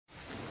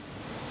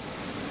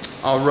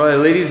Alright,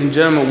 ladies and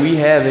gentlemen, we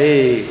have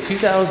a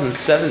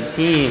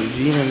 2017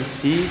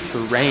 GMC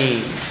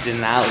Terrain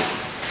Denali.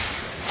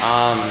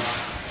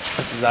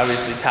 This is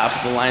obviously top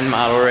of the line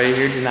model right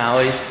here,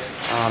 Denali.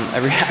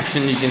 Every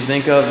option you can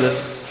think of,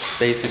 this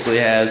basically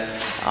has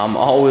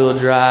all-wheel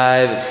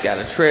drive. It's got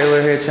a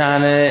trailer hitch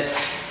on it.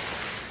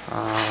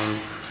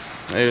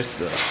 There's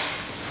the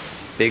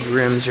big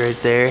rims right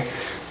there.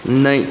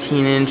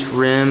 19-inch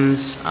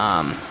rims.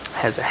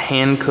 Has a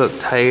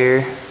hand-cooked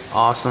tire.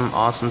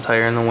 Awesome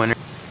tire in the winter.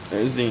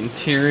 There's the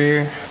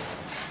interior,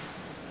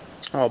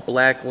 all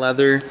black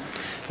leather.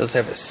 Does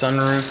have a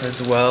sunroof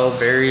as well.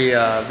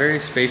 Very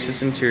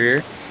spacious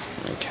interior.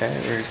 Okay,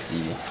 there's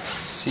the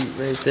seat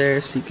right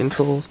there, seat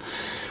controls.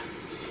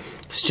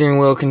 Steering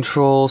wheel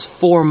controls,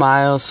 4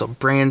 miles, so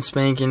brand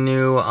spanking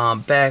new.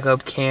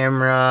 Backup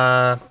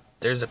camera.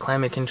 There's a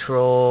climate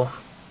control.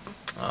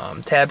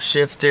 Tab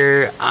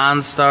shifter,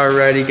 OnStar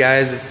ready,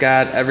 guys. It's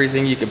got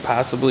everything you could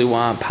possibly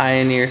want.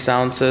 Pioneer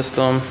sound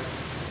system.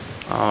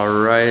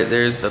 Alright,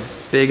 there's the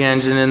big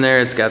engine in there.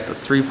 It's got the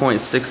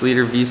 3.6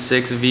 liter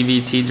V6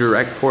 VVT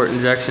direct port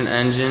injection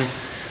engine.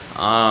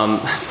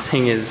 This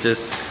thing is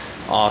just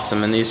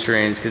awesome in these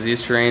Terrains, because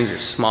these Terrains are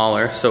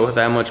smaller, so with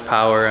that much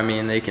power, I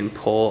mean, they can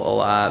pull a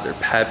lot. They're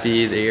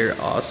peppy, they're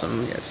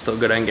awesome. Yeah, it's still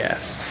good on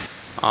gas.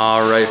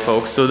 Alright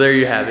folks, so there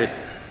you have it.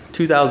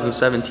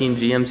 2017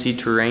 GMC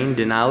Terrain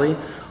Denali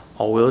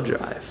all-wheel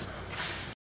drive.